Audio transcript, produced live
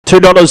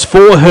$2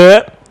 for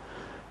her.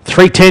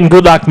 $3.10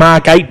 Good Luck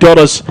Mark,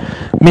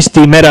 $8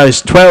 Misty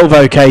Meadows, 12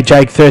 OK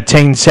Jake,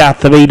 13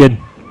 South of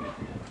Eden.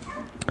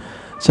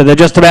 So they're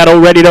just about all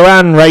ready to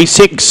run. Race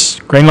 6,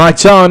 green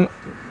lights on.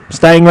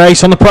 Staying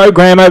race on the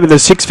program over the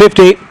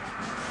 650.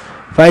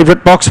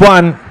 Favourite box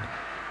 1.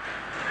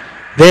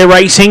 They're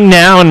racing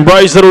now, and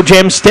Bro's Little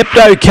Gem stepped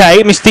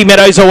okay. Misty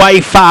Meadows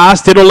away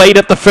fast. It'll lead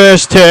at the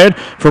first turn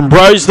from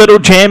Bro's Little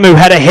Gem, who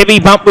had a heavy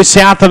bump with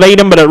South of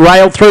Eden, but it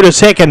railed through to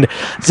second.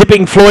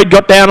 Zipping Floyd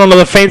got down onto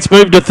the fence,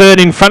 moved to third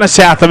in front of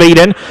South of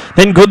Eden.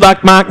 Then Good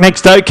Luck Mark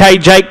next, OK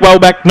Jake, well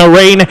back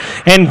Noreen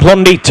and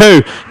Blondie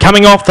 2.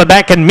 Coming off the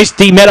back, and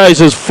Misty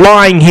Meadows is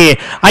flying here.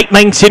 8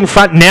 lengths in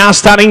front, now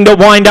starting to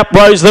wind up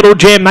Bro's Little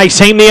Gem. They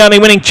seem the only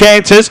winning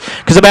chances,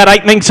 because about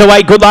 8 lengths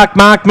away, Good Luck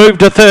Mark moved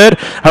to third.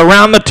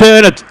 Around the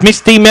turn, it's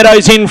Misty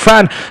Meadows in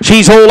front.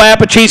 She's all out,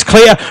 but she's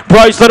clear.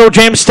 Bro's Little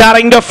Gem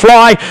starting to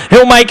fly.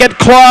 He'll make it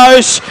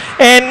close,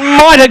 and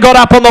might have got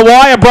up on the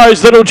wire,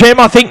 Bro's Little Gem.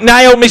 I think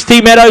nailed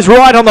Misty Meadows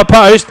right on the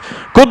post.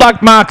 Good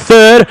Luck Mark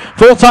third.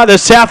 Fourth either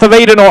South of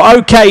Eden or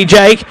OK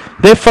Jake.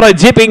 They're followed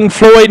Zipping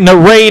Floyd,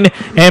 Noreen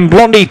and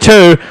Blondie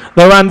 2.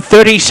 They run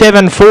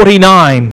 37.49.